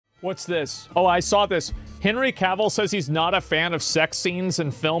What's this? Oh, I saw this. Henry Cavill says he's not a fan of sex scenes in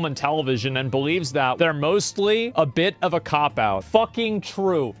film and television and believes that they're mostly a bit of a cop-out. Fucking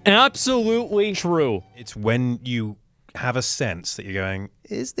true. Absolutely true. It's when you have a sense that you're going,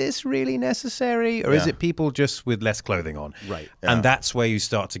 is this really necessary? Or is it people just with less clothing on? Right. And that's where you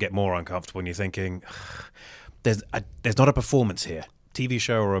start to get more uncomfortable and you're thinking, there's not a performance here. TV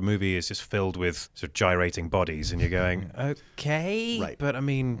show or a movie is just filled with sort of gyrating bodies and you're going, okay, Right. but I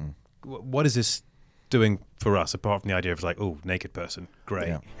mean, what is this doing for us apart from the idea of like, oh, naked person, great.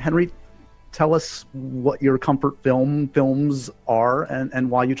 Yeah. Henry, tell us what your comfort films are and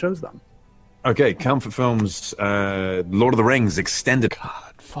why you chose them. Okay, comfort films, Lord of the Rings extended.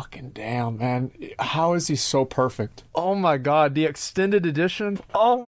 God, fucking damn, man. How is he so perfect? Oh my god, the extended edition? Oh